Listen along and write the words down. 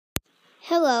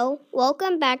Hello,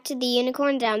 welcome back to the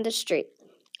Unicorn Down the Street.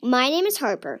 My name is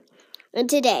Harper, and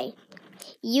today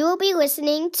you will be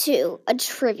listening to a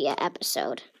trivia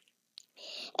episode.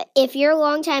 If you're a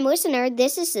long-time listener,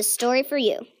 this is the story for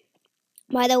you.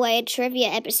 By the way, a trivia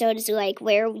episode is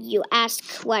where you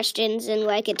ask questions and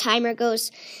a timer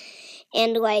goes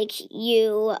and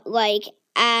you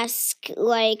ask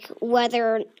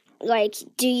whether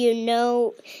do you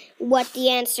know what the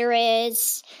answer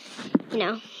is?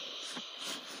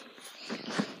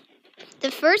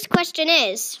 The first question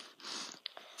is,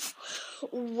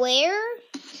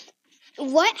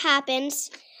 what happens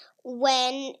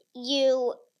when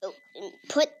you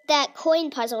put that coin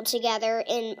puzzle together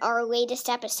in our latest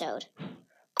episode?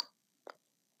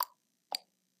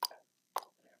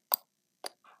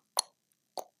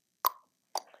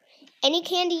 Any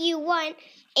candy you want,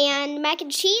 and mac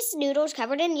and cheese noodles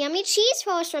covered in yummy cheese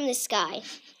falls from the sky.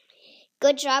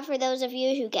 Good job for those of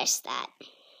you who guessed that.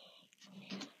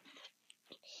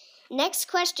 Next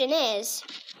question is,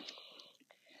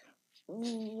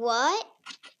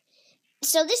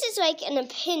 so this is an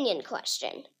opinion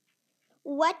question.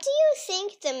 What do you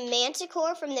think the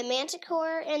Manticore from the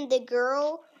Manticore and the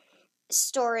Girl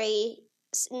story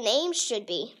name should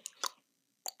be?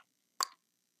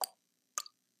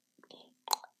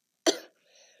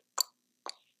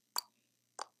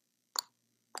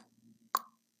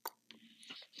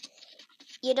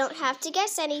 You don't have to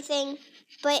guess anything,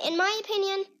 but in my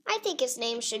opinion, I think his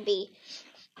name should be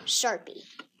Sharpie.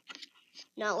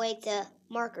 Not the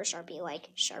marker Sharpie,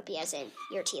 Sharpie as in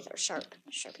your teeth are sharp,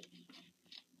 Sharpie.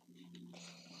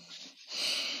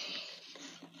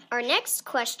 Our next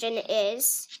question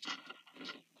is,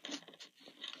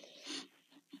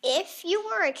 if you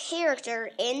were a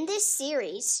character in this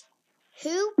series,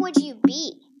 who would you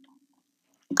be?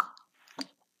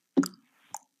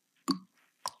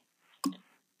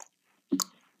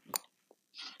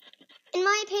 In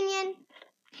my opinion,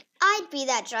 I'd be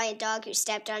that giant dog who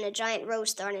stepped on a giant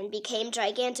rose thorn and became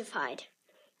gigantified.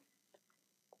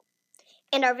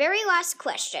 And our very last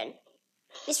question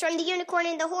is from the Unicorn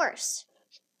and the Horse.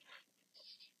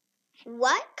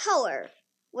 What color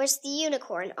was the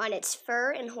unicorn on its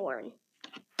fur and horn?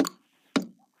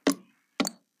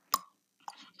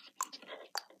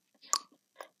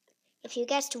 If you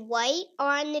guessed white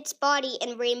on its body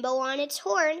and rainbow on its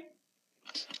horn,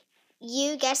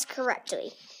 you guessed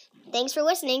correctly. Thanks for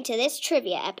listening to this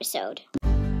trivia episode.